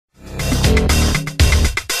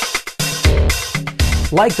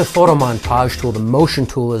Like the photo montage tool, the motion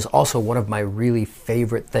tool is also one of my really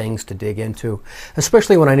favorite things to dig into,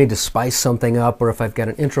 especially when I need to spice something up, or if I've got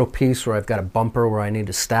an intro piece or I've got a bumper where I need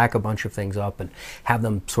to stack a bunch of things up and have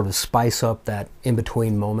them sort of spice up that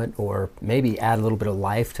in-between moment, or maybe add a little bit of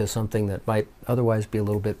life to something that might otherwise be a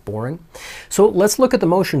little bit boring. So let's look at the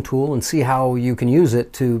motion tool and see how you can use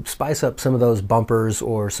it to spice up some of those bumpers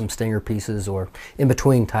or some stinger pieces or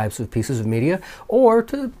in-between types of pieces of media, or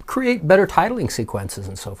to create better titling sequences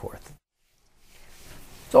and so forth.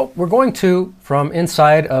 So we're going to, from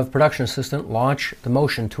inside of Production Assistant, launch the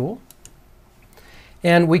motion tool.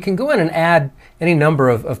 And we can go in and add any number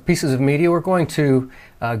of pieces of media. We're going to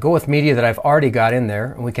go with media that I've already got in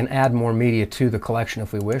there, and we can add more media to the collection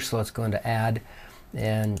if we wish. So let's go into Add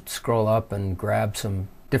and scroll up and grab some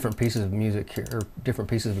different pieces of music here, or different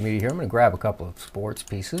pieces of media here. I'm going to grab a couple of sports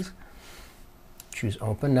pieces. Choose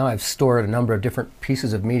Open. Now I've stored a number of different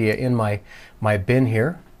pieces of media in my bin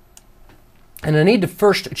here. And I need to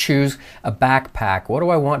first choose a backpack. What do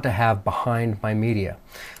I want to have behind my media?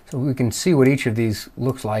 So we can see what each of these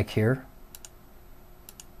looks like here.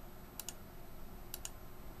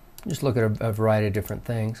 Just look at a variety of different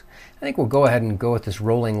things. I think we'll go ahead and go with this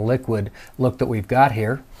rolling liquid look that we've got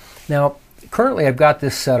here. Now, currently I've got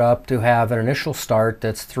this set up to have an initial start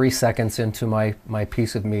that's 3 seconds into my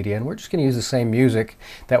piece of media, and we're just going to use the same music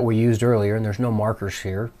that we used earlier, and there's no markers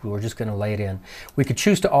here. We're just going to lay it in. We could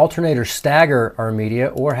choose to alternate or stagger our media,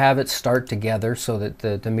 or have it start together so that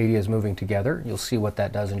the media is moving together. You'll see what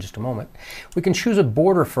that does in just a moment. We can choose a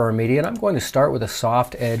border for our media, and I'm going to start with a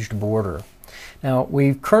soft-edged border. Now,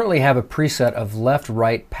 we currently have a preset of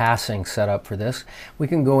left-right passing set up for this. We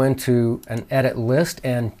can go into an edit list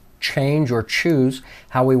and change or choose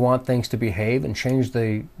how we want things to behave, and change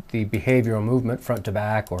the behavioral movement front to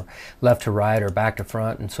back, or left to right, or back to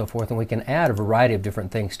front, and so forth. And we can add a variety of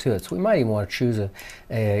different things to it. So we might even want to choose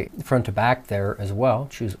a front to back there as well.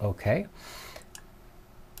 Choose OK.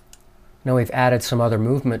 Now we've added some other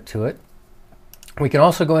movement to it. We can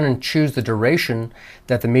also go in and choose the duration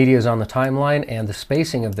that the media is on the timeline and the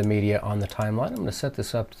spacing of the media on the timeline. I'm going to set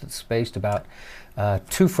this up to spaced about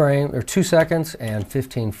 2 seconds and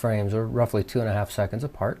 15 frames, or roughly 2.5 seconds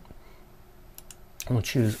apart. And we'll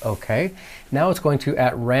choose OK. Now it's going to,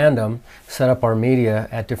 at random, set up our media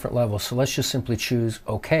at different levels. So let's just simply choose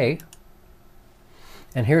OK.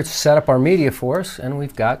 And here it's set up our media for us, and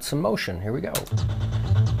we've got some motion. Here we go.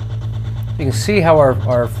 You can see how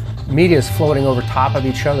our media is floating over top of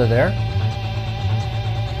each other there.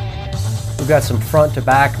 We've got some front to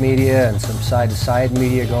back media and some side to side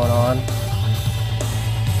media going on.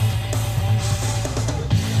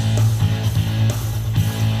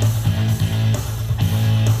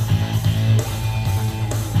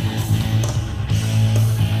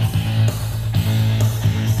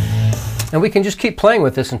 And we can just keep playing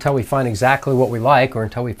with this until we find exactly what we like, or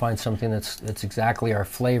until we find something that's exactly our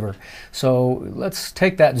flavor. So let's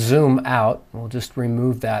take that zoom out. We'll just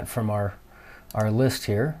remove that from our list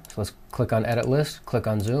here. So let's click on Edit List, click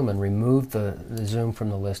on Zoom, and remove the zoom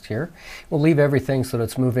from the list here. We'll leave everything so that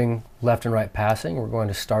it's moving left and right passing. We're going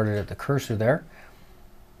to start it at the cursor there.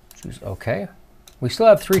 Choose OK. We still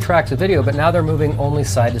have 3 tracks of video, but now they're moving only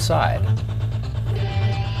side to side.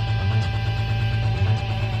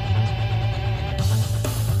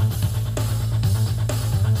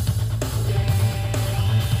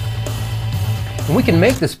 And we can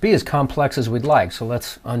make this be as complex as we'd like. So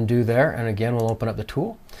let's undo there, and again we'll open up the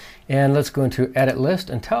tool, and let's go into Edit List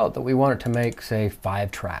and tell it that we want it to make, say,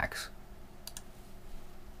 5 tracks.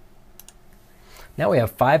 Now we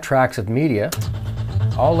have 5 tracks of media,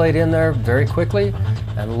 all laid in there very quickly,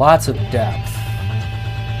 and lots of depth.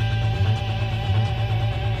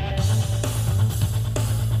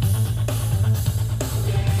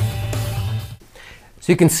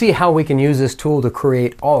 So you can see how we can use this tool to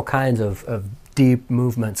create all kinds of deep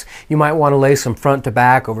movements. You might want to lay some front to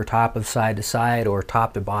back over top of side to side, or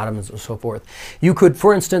top to bottom, and so forth. You could,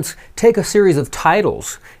 for instance, take a series of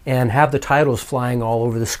titles and have the titles flying all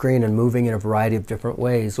over the screen and moving in a variety of different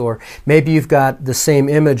ways. Or maybe you've got the same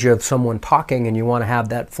image of someone talking and you want to have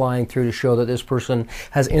that flying through to show that this person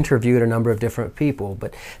has interviewed a number of different people.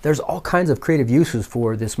 But there's all kinds of creative uses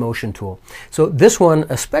for this motion tool. So this one,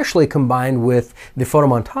 especially combined with the photo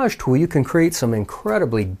montage tool, you can create some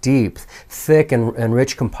incredibly deep, thick, and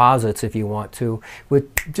rich composites if you want to,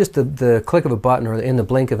 with just the click of a button or in the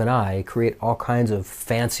blink of an eye. Create all kinds of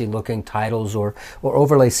fancy looking titles or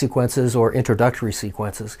overlay sequences or introductory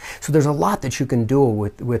sequences. So there's a lot that you can do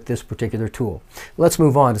with this particular tool. Let's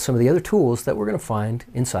move on to some of the other tools that we're going to find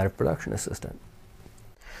inside of Production Assistant.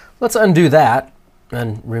 Let's undo that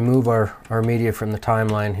and remove our media from the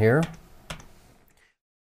timeline here.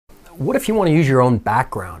 what if you want to use your own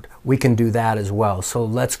background? We can do that as well. So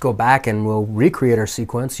let's go back and we'll recreate our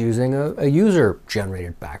sequence using a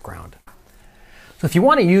user-generated background. So if you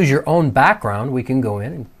want to use your own background, we can go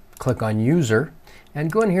in and click on User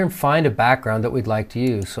and go in here and find a background that we'd like to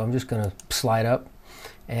use. So I'm just going to slide up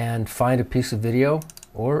and find a piece of video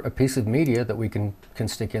or a piece of media that we can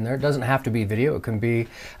stick in there. It doesn't have to be video. It can be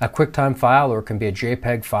a QuickTime file, or it can be a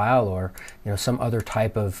JPEG file, or some other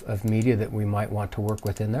type of media that we might want to work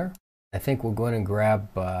with in there. I think we'll go in and grab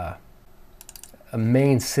a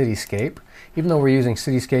main cityscape. Even though we're using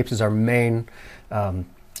cityscapes as our main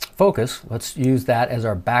focus, let's use that as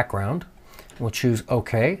our background. We'll choose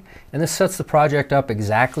OK, and this sets the project up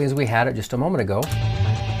exactly as we had it just a moment ago.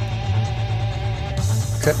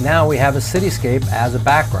 Except now we have a cityscape as a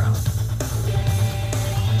background.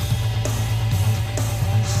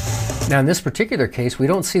 Now in this particular case, we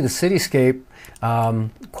don't see the cityscape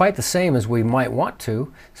quite the same as we might want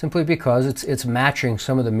to, simply because it's matching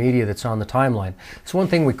some of the media that's on the timeline. So one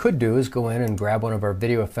thing we could do is go in and grab one of our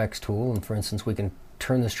video effects tool, and for instance we can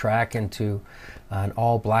turn this track into an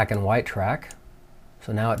all black and white track.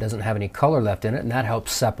 So now it doesn't have any color left in it, and that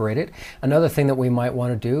helps separate it. Another thing that we might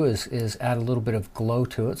want to do is add a little bit of glow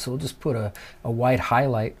to it. So we'll just put a white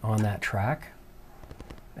highlight on that track,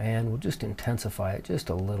 and we'll just intensify it just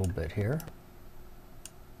a little bit here.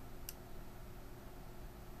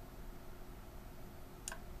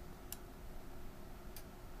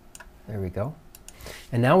 There we go.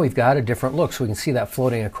 And now we've got a different look, so we can see that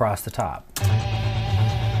floating across the top.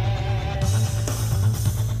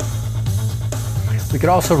 We could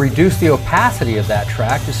also reduce the opacity of that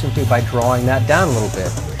track just simply by drawing that down a little bit.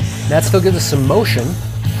 And that still gives us some motion,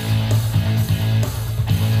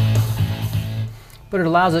 but it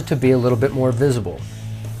allows it to be a little bit more visible.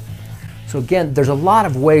 So again, there's a lot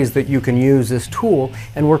of ways that you can use this tool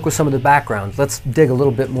and work with some of the backgrounds. Let's dig a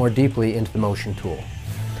little bit more deeply into the motion tool.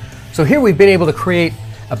 So here we've been able to create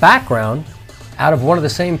a background out of one of the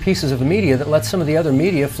same pieces of the media that lets some of the other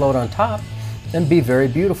media float on top and be very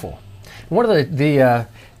beautiful. One of the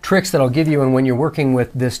tricks that I'll give you, and when you're working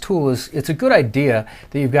with this tool, is it's a good idea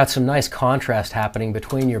that you've got some nice contrast happening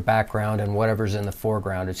between your background and whatever's in the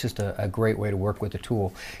foreground. It's just a great way to work with the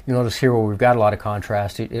tool. You'll notice here where we've got a lot of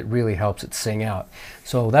contrast, it really helps it sing out.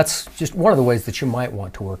 So that's just one of the ways that you might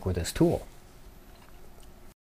want to work with this tool.